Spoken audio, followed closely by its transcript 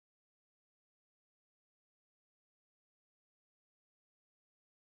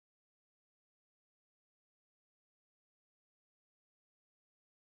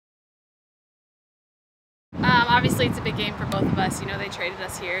Obviously, it's a big game for both of us. You know, they traded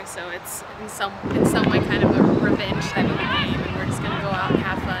us here, so it's in some way kind of a revenge type of a game, and we're just going to go out and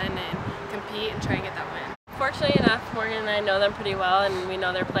have fun and compete and try and get that win. Fortunately enough, Morgan and I know them pretty well, and we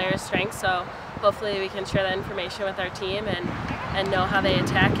know their players' strengths, so hopefully we can share that information with our team and know how they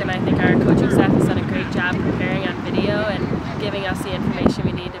attack. And I think our coaching staff has done a great job preparing on video and giving us the information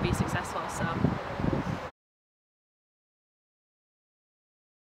we need to be successful. So.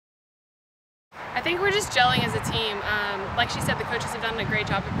 I think we're just gelling as a team. Like she said, the coaches have done a great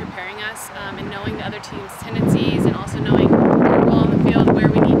job of preparing us and knowing the other team's tendencies, and also knowing our role on the field, where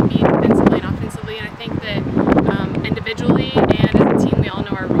we need to be defensively and offensively. And I think that individually and as a team, we all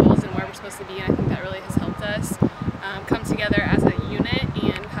know our roles and where we're supposed to be, and I think that really has helped us come together as a unit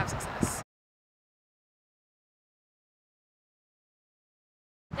and have success.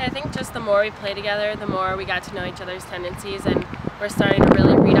 I think just the more we play together, the more we got to know each other's tendencies, and we're starting to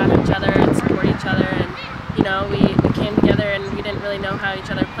really read on each other and support each other. And you know, we came together and we didn't really know how each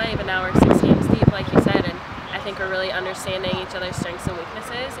other play, but now we're 6 games deep, like you said, and I think we're really understanding each other's strengths and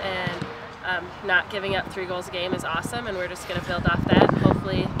weaknesses, and not giving up 3 goals a game is awesome, and we're just going to build off that,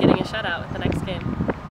 hopefully getting a shutout with the next game.